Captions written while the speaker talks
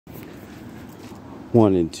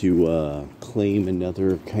wanted to claim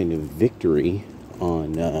another kind of victory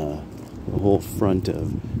on the whole front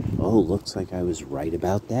of, oh, looks like I was right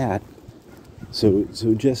about that. So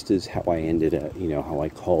just as how I ended up, how I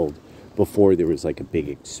called before there was like a big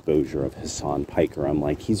exposure of Hassan Piker, I'm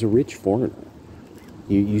like, he's a rich foreigner.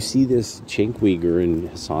 You see this Cenk Uygur and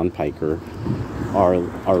Hassan Piker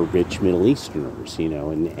are rich Middle Easterners,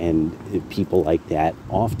 and people like that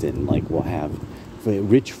often will have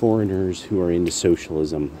rich foreigners who are into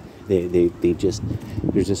socialism. They just,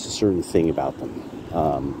 there's just a certain thing about them.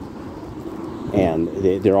 And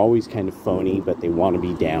they're always kind of phony, but they want to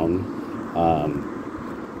be down.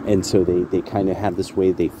 And so they kind of have this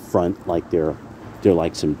way they front like they're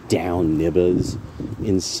like some down nibbas.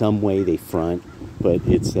 In some way they front, but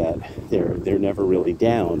it's that they're never really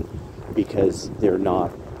down because they're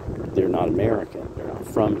not American. They're not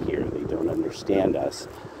from here. They don't understand us.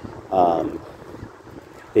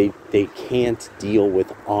 They can't deal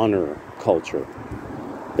with honor culture.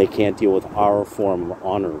 They can't deal with our form of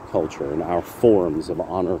honor culture and our forms of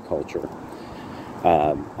honor culture.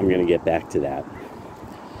 I'm going to get back to that.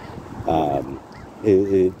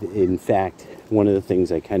 In fact, one of the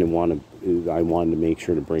things I kind of wanted to make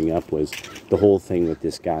sure to bring up was the whole thing with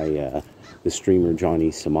this guy, the streamer Johnny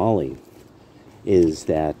Somali, is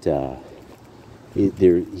that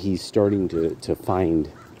he's starting to find,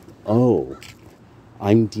 oh,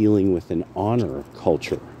 I'm dealing with an honor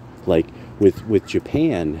culture. Like with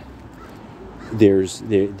Japan,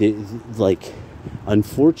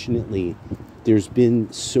 unfortunately, there's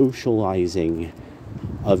been socializing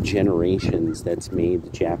of generations that's made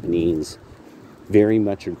the Japanese very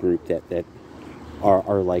much a group that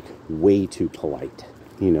are like way too polite.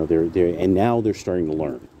 And now they're starting to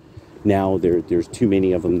learn. Now there's too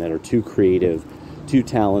many of them that are too creative, too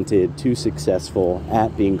talented, too successful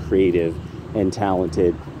at being creative and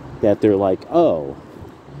talented, that they're like, oh,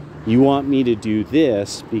 you want me to do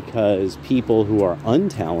this because people who are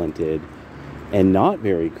untalented and not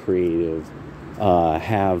very creative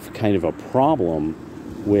have kind of a problem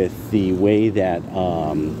with the way that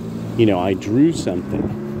I drew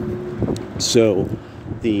something. So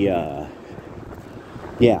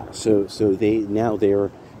so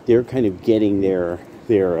they're kind of getting their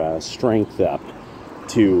strength up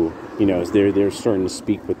to, they're starting to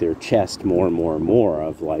speak with their chest more and more and more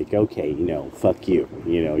of like, okay, fuck you.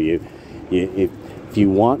 If you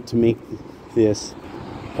want to make this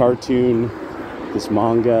cartoon, this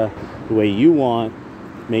manga the way you want,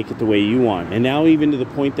 make it the way you want. And now even to the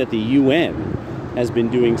point that the UN has been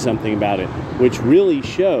doing something about it, which really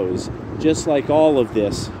shows, just like all of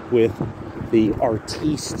this with the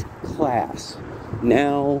artiste class,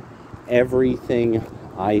 now everything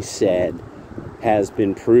I said has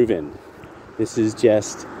been proven. This is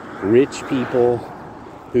just rich people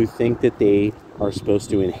who think that they are supposed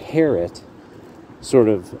to inherit sort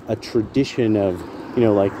of a tradition of,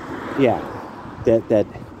 that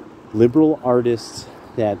liberal artists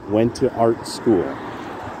that went to art school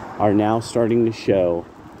are now starting to show,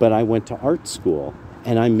 but I went to art school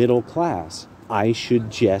and I'm middle class. I should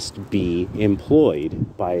just be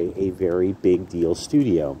employed by a very big deal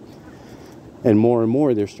studio. And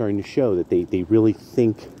more they're starting to show that they really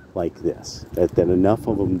think like this, that enough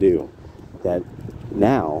of them do. That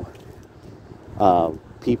now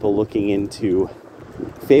people looking into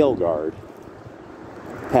FailGuard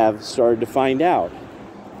have started to find out,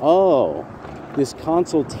 oh, this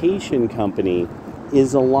consultation company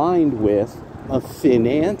is aligned with a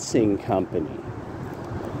financing company.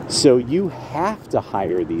 So you have to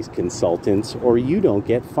hire these consultants or you don't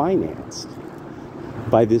get financed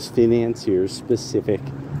by this financier specific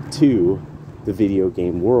to the video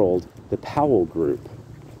game world, the Powell Group.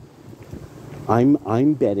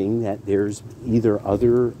 I'm betting that there's either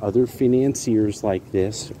other financiers like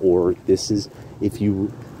this, or this is, if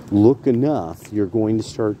you look enough, you're going to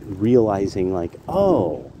start realizing like,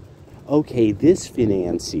 oh, okay, this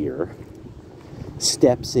financier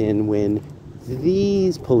steps in when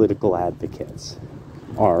these political advocates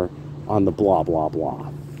are on the blah, blah, blah.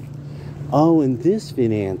 Oh, and this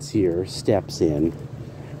financier steps in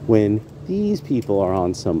when these people are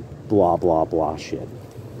on some blah, blah, blah shit.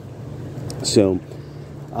 So,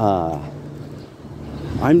 I'm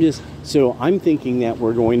thinking that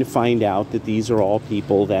we're going to find out that these are all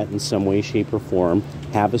people that in some way, shape, or form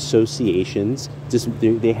have associations.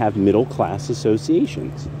 They have middle class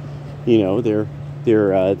associations.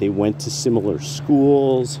 They went to similar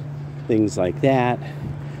schools, things like that.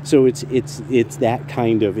 So it's that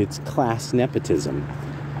kind of, it's class nepotism,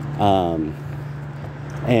 and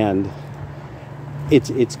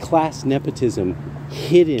it's class nepotism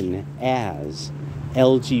hidden as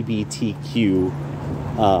LGBTQ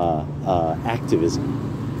activism.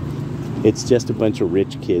 It's just a bunch of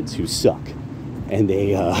rich kids who suck, and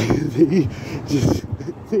they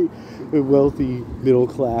wealthy,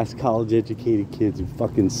 middle-class, college-educated kids who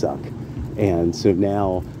fucking suck. And so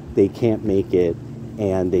now they can't make it,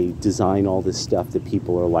 and they design all this stuff that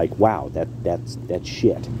people are like, wow, that's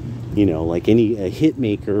shit. You know, like a hit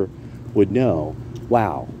maker would know,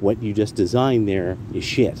 wow, what you just designed there is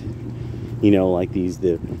shit. You know, like the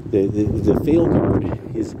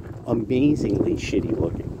Failguard is amazingly shitty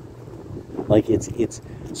looking. Like it's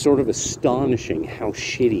sort of astonishing how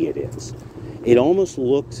shitty it is. It almost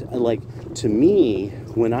looks like, to me,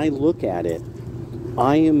 when I look at it,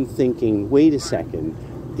 I am thinking, wait a second,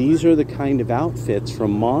 these are the kind of outfits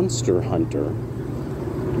from Monster Hunter.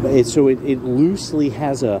 So it loosely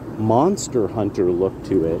has a Monster Hunter look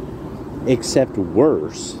to it, except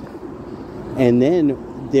worse. And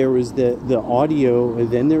then there was the audio, and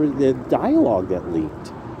then there was the dialogue that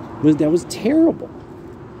leaked. That was terrible.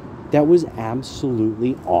 That was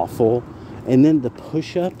absolutely awful. And then the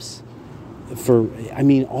push-ups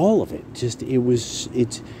all of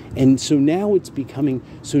it. And so now it's becoming,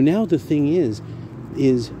 so now the thing is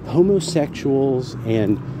homosexuals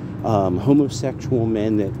and homosexual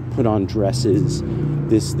men that put on dresses,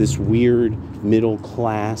 this weird middle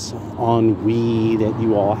class ennui that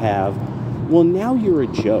you all have. Well, now you're a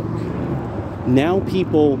joke. Now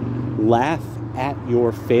people laugh at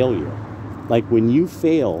your failure. Like when you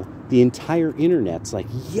fail, the entire internet's like,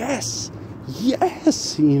 yes,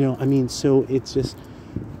 you know. I mean, so it's just,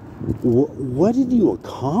 what did you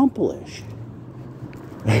accomplish?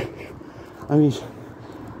 I mean,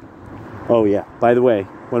 oh yeah, by the way,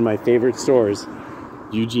 one of my favorite stores,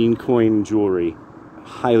 Eugene Coin Jewelry,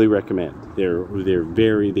 highly recommend. They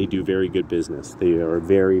do very good business. They are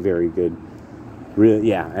very, very good. Really,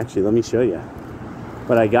 yeah, actually, let me show you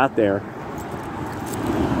what I got there.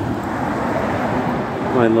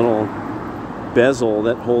 My little bezel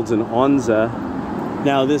that holds an onza.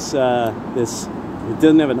 Now this it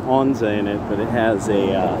doesn't have an onza in it, but it has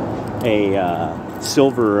a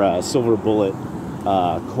silver bullet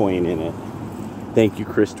coin in it. Thank you,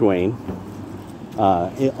 Chris Dwayne.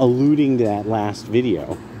 Alluding to that last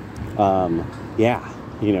video, yeah,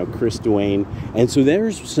 you know, Chris Dwayne. And so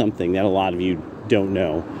there's something that a lot of you don't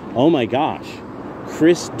know. Oh my gosh,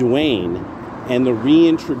 Chris Dwayne and the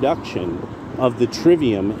reintroduction of the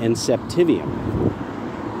trivium and septivium.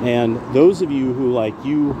 And those of you who, like,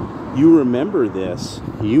 you remember this,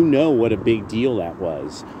 you know what a big deal that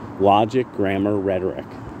was. Logic, grammar, rhetoric.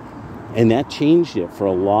 And that changed it for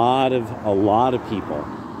a lot of people.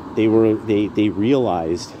 They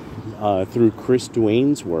realized through Chris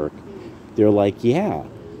Dwayne's work, they're like, yeah,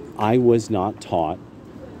 I was not taught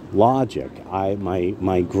logic.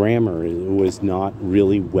 My grammar was not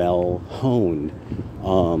really well honed.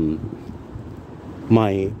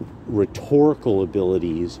 My rhetorical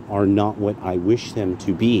abilities are not what I wish them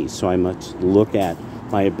to be. So I must look at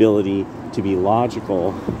my ability to be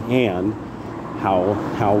logical and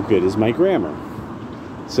how good is my grammar.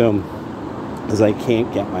 So, as I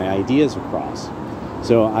can't get my ideas across.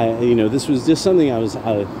 So this was just something a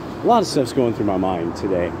lot of stuff's going through my mind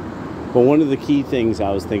today. But one of the key things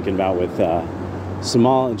I was thinking about with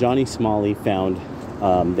Johnny Somali found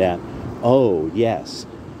that, oh yes,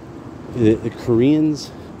 the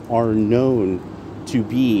Koreans are known to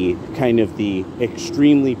be kind of the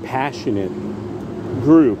extremely passionate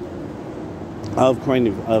group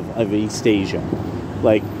of East Asia.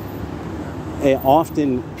 Like,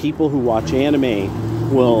 often people who watch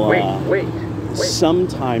anime will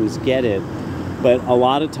sometimes get it, but a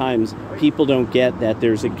lot of times people don't get that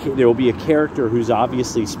there will be a character who's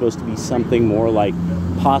obviously supposed to be something more like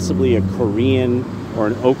possibly a Korean or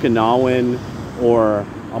an Okinawan or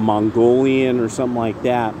a Mongolian or something like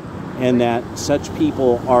that, and that such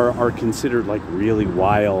people are considered like really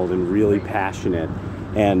wild and really passionate,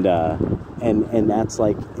 and that's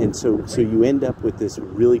like, and so you end up with this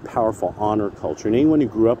really powerful honor culture. And anyone who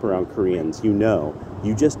grew up around Koreans, you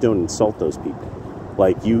just don't insult those people.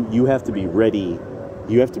 Like you have to be ready.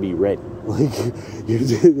 You have to be ready. Like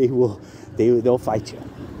they'll fight you.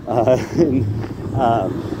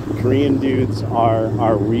 Korean dudes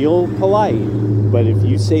are real polite, but if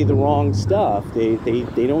you say the wrong stuff, they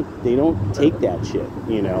don't take that shit,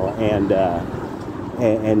 you know.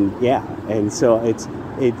 And yeah, and so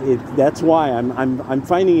that's why I'm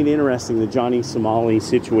finding it interesting, the Johnny Somali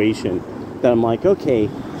situation, that I'm like, okay,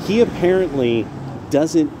 he apparently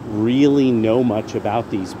doesn't really know much about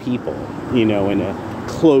these people, you know, in a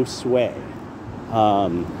close way.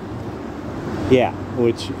 Yeah,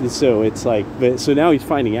 so it's like, so now he's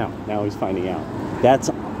finding out. That's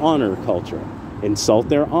honor culture. insult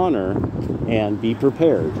their honor and be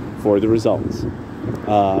prepared for the results.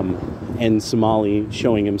 And Somali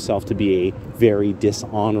showing himself to be a very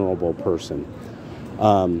dishonorable person.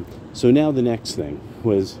 So now the next thing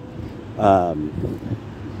was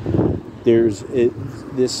there's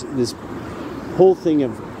this whole thing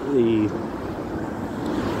of the...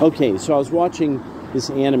 Okay, so I was watching this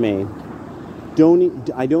anime.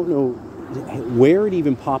 I don't know where it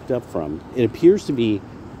even popped up from. It appears to be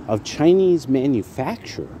of Chinese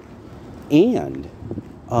manufacture and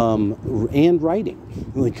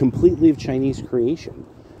writing, like completely of Chinese creation.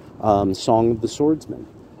 Song of the Swordsman,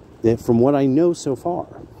 that from what I know so far.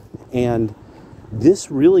 And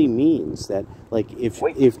this really means that, like,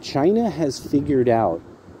 if China has figured out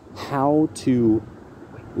how to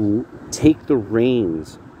take the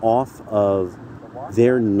reins off of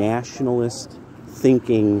their nationalist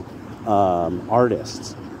thinking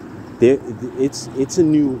artists, it's a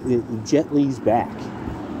new... Jet Li's back.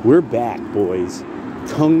 We're back, boys.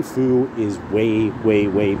 Kung Fu is way, way,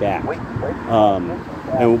 way back.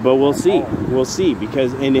 But we'll see,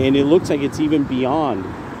 because and it looks like it's even beyond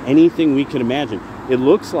anything we could imagine. It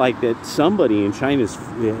looks like that somebody in China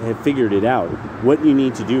have figured it out. What you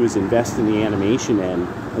need to do is invest in the animation end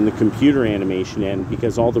and the computer animation end,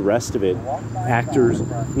 because all the rest of it, actors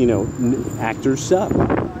suck.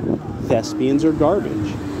 Thespians are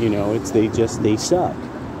garbage. They suck.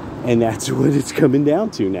 And that's what it's coming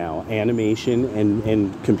down to now. Animation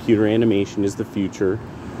and computer animation is the future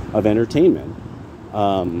of entertainment.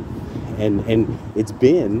 And it's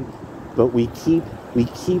been, but we keep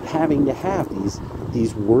having to have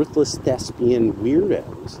these worthless thespian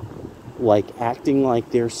weirdos, like acting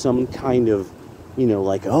like they're some kind of,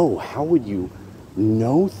 like, oh, how would you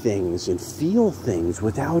know things and feel things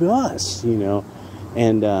without us, and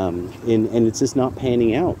it's just not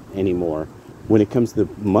panning out anymore. When it comes to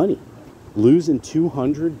money, losing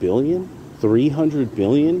 200 billion, 300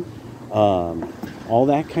 billion, all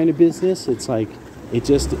that kind of business, it's like, it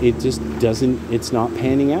just doesn't, it's not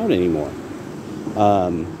panning out anymore.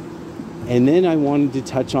 And then I wanted to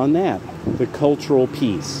touch on that, the cultural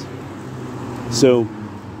piece. So,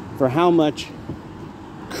 for how much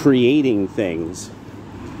creating things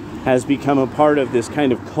has become a part of this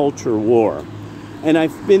kind of culture war. And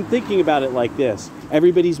I've been thinking about it like this.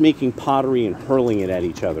 Everybody's making pottery and hurling it at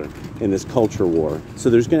each other in this culture war. So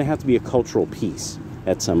there's going to have to be a cultural peace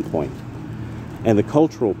at some point. And the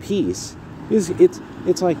cultural peace is, it's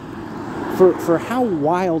like, for how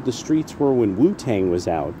wild the streets were when Wu-Tang was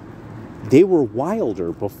out, they were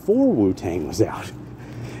wilder before Wu-Tang was out.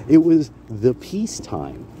 It was the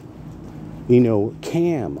peacetime.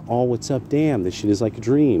 Cam, all what's up, damn, this shit is like a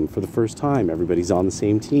dream. For the first time, everybody's on the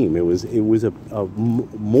same team. It was a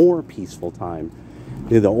more peaceful time.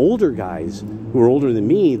 The older guys who were older than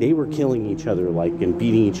me, they were killing each other, like, and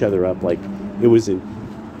beating each other up, like it was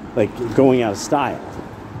like going out of style.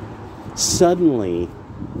 Suddenly,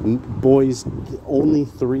 boys only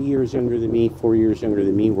 3 years younger than me, 4 years younger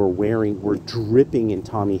than me, were dripping in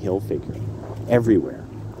Tommy Hilfiger everywhere.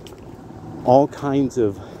 All kinds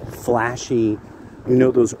of flashy,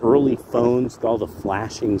 those early phones with all the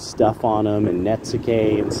flashing stuff on them, and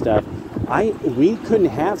Netsuke and stuff. We couldn't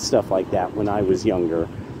have stuff like that when I was younger,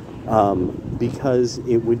 because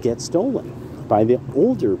it would get stolen by the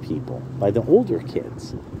older people, by the older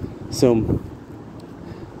kids. So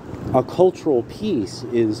a cultural piece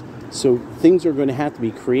is, so things are going to have to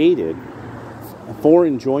be created for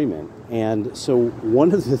enjoyment. And so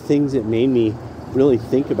one of the things that made me really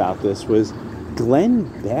think about this was Glenn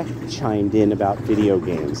Beck chimed in about video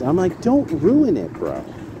games. I'm like, don't ruin it, bro.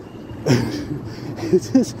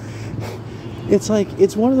 It's like,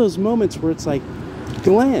 it's one of those moments where it's like,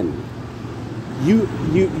 Glenn,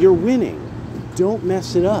 you're winning. Don't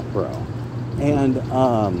mess it up, bro. And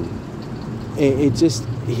it just,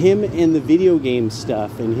 him and the video game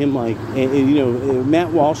stuff, and him like,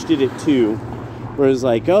 Matt Walsh did it too, where it's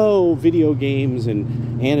like, oh, video games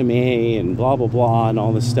and anime and blah blah blah and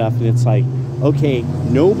all this stuff, and it's like, okay,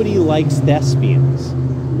 nobody likes thespians.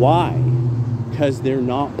 Why? Because they're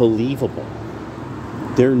not believable.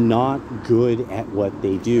 They're not good at what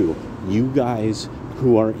they do. You guys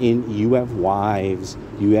who are you have wives,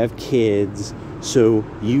 you have kids, so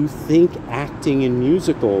you think acting in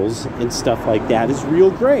musicals and stuff like that is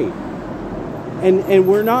real great. And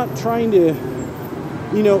we're not trying to,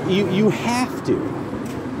 you have to.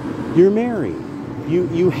 You're married.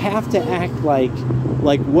 You have to act like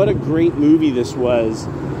what a great movie this was.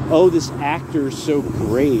 Oh, this actor's so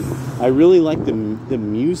great. I really like the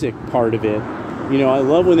music part of it. I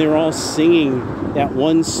love when they were all singing that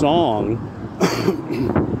one song.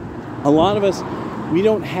 A lot of us, we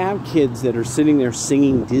don't have kids that are sitting there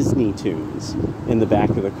singing Disney tunes in the back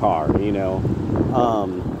of the car, you know.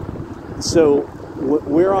 So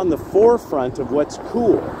we're on the forefront of what's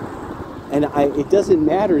cool. And it doesn't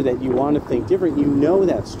matter that you want to think different. You know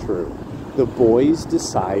that's true. The boys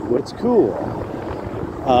decide what's cool.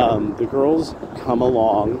 The girls come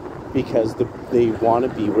along because they want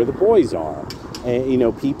to be where the boys are. And, you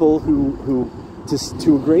know, people who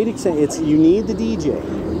to a great extent, you need the DJ.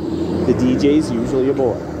 The DJ's usually a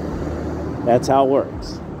boy. That's how it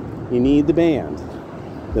works. You need the band.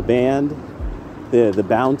 The band, the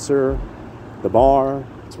bouncer, the bar.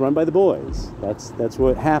 It's run by the boys. That's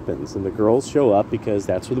what happens, and the girls show up because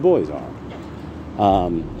that's where the boys are.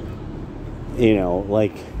 You know,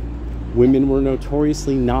 like, women were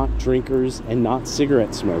notoriously not drinkers and not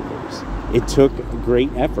cigarette smokers. It took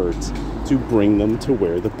great efforts to bring them to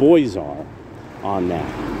where the boys are on that.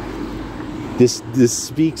 This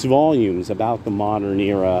speaks volumes about the modern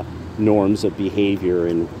era norms of behavior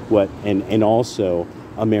and also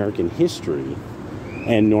American history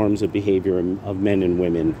and norms of behavior of men and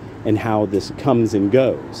women and how this comes and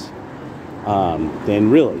goes.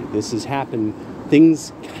 Then really, this has happened.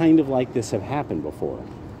 Things kind of like this have happened before.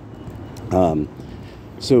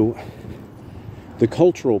 So the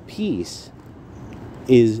cultural piece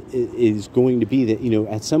is going to be that, you know,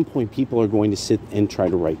 at some point people are going to sit and try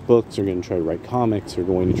to write books, they're going to try to write comics, they're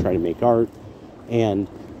going to try to make art, and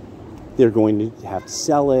they're going to have to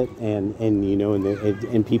sell it, and you know,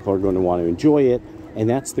 and people are going to want to enjoy it, and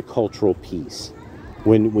that's the cultural piece.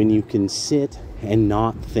 When you can sit and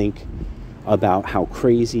not think about how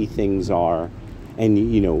crazy things are, and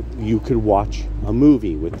you know, you could watch a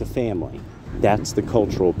movie with the family. That's the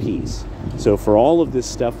cultural piece. So for all of this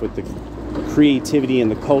stuff with the creativity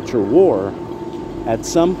and the culture war, at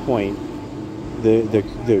some point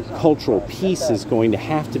the cultural piece is going to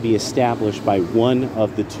have to be established by one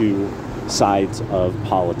of the two sides of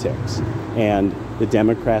politics. And the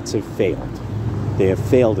Democrats have failed. They have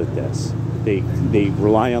failed at this. They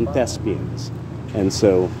rely on thespians. And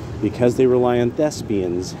so because they rely on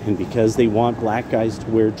thespians and because they want black guys to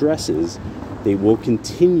wear dresses, they will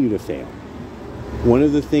continue to fail. One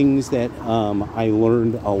of the things that I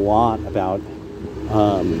learned a lot about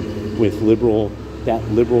with liberal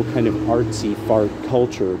kind of artsy fart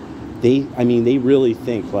culture, they really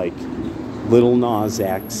think like Lil Nas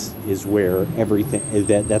X is where everything,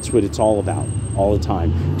 that's what it's all about all the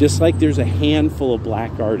time. Just like there's a handful of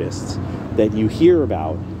black artists that you hear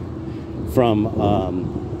about from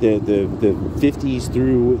the 50s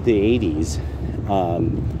through the 80s.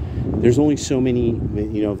 There's only so many,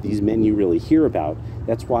 you know, of these men you really hear about.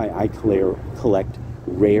 That's why I collect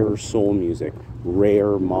rare soul music,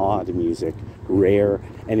 rare mod music,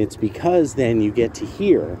 and it's because then you get to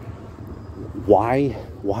hear why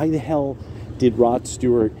the hell did Rod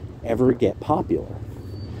Stewart ever get popular?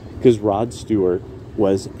 Because Rod Stewart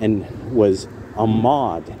was a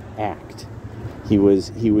mod act. He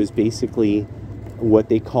was basically what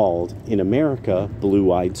they called in America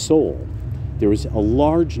blue-eyed soul. There was a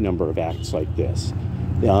large number of acts like this.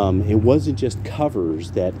 It wasn't just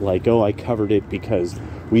covers that, like, oh, I covered it because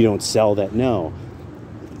we don't sell that. No,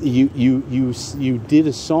 you did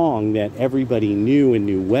a song that everybody knew and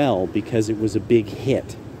knew well because it was a big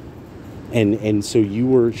hit, and so you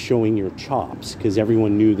were showing your chops because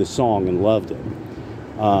everyone knew the song and loved it.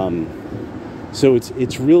 So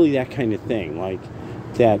it's really that kind of thing, like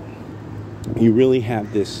that. You really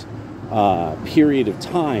have this period of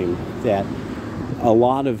time that a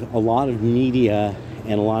lot of media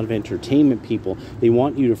and a lot of entertainment people, they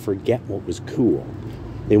want you to forget what was cool.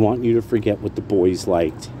 They want you to forget what the boys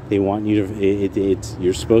liked. They want you to,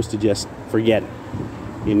 you're supposed to just forget it.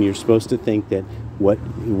 And you're supposed to think that what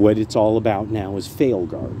it's all about now is fail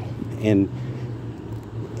guard. And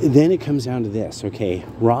then it comes down to this, okay,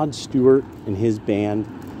 Rod Stewart and his band,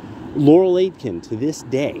 Laurel Aitken, to this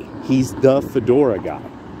day, he's the fedora guy.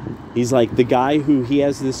 He's like the guy who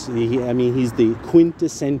he's the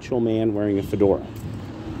quintessential man wearing a fedora.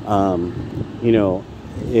 You know,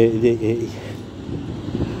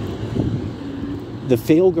 the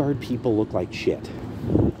fail guard people look like shit.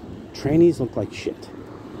 Trannies look like shit.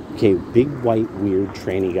 Okay, big white weird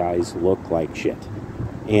tranny guys look like shit.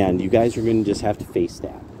 And you guys are going to just have to face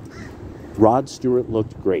that. Rod Stewart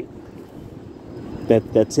looked great.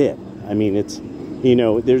 That's it. I mean, it's, you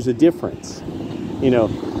know, there's a difference. You know,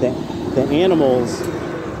 the animals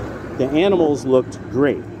looked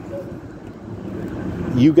great.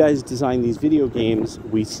 You guys design these video games.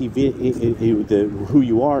 We see who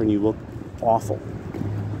you are, and you look awful.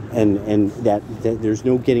 And that there's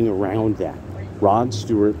no getting around that. Rod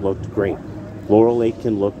Stewart looked great. Laurel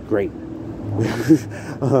Aitken looked great.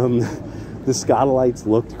 The Scottolites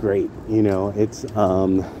looked great. You know, it's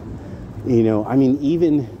you know, I mean,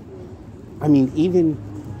 even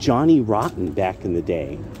Johnny Rotten back in the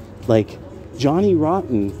day, like Johnny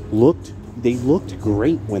Rotten they looked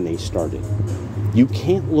great when they started. You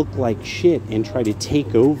can't look like shit and try to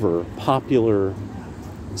take over popular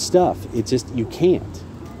stuff. It's just, you can't.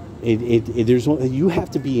 You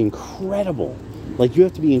have to be incredible. Like, you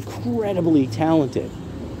have to be incredibly talented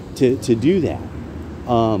to do that.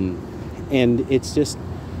 And it's just,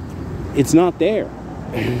 it's not there.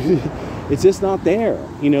 It's just not there.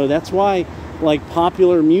 You know, that's why, like,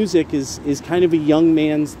 popular music is kind of a young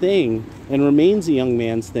man's thing and remains a young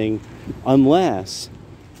man's thing, unless,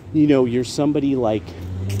 you know, you're somebody like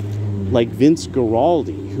Vince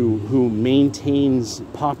Guaraldi, who maintains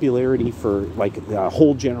popularity for like a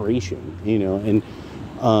whole generation, you know, and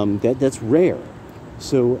that's rare.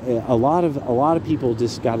 So a lot of people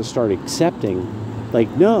just got to start accepting, like,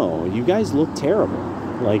 no, you guys look terrible.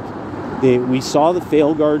 Like, we saw the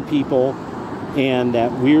Failguard people and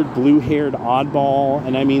that weird blue-haired oddball,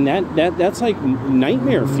 and I mean that's like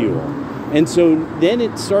nightmare fuel. And so then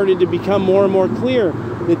it started to become more and more clear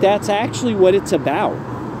that that's actually what it's about.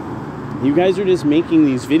 You guys are just making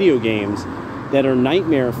these video games that are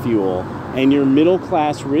nightmare fuel, and you're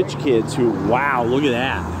middle-class rich kids who, wow, look at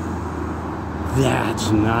that.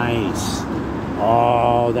 That's nice.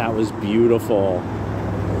 Oh, that was beautiful.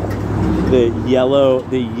 The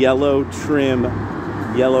yellow trim,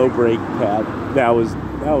 yellow brake pad. That was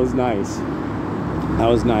nice. That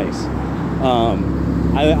was nice.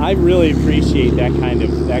 I really appreciate that kind of,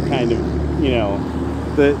 you know,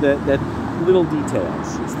 that little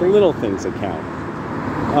details. It's the little things that count.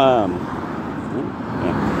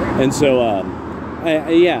 Yeah. And so,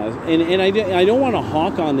 I don't want to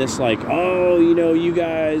hawk on this like, oh, you know, you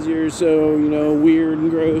guys, you're so, you know, weird and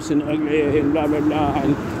gross and ugly and blah, blah, blah.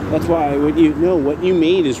 And that's why what you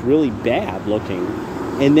made is really bad looking.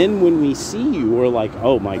 And then when we see you, we're like,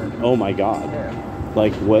 oh my God,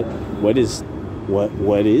 like what is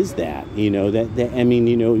that? You know, that I mean,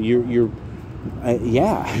 you know,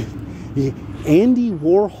 yeah. Andy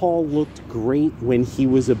Warhol looked great when he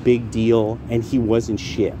was a big deal and he wasn't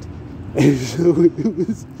shit. And so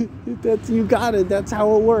you got it. That's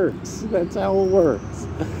how it works.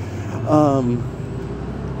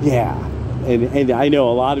 Yeah. And I know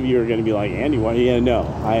a lot of you are going to be like, Andy, why? Yeah, no,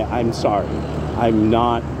 I'm sorry. I'm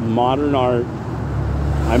not modern art.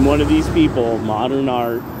 I'm one of these people. Modern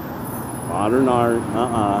art.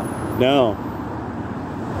 No.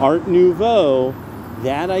 Art Nouveau,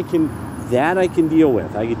 that I can deal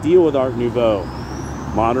with. I can deal with Art Nouveau.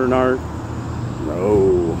 Modern art,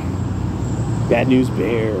 no. Bad News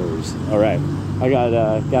Bears. All right, I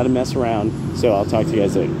gotta mess around. So I'll talk to you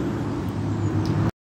guys later.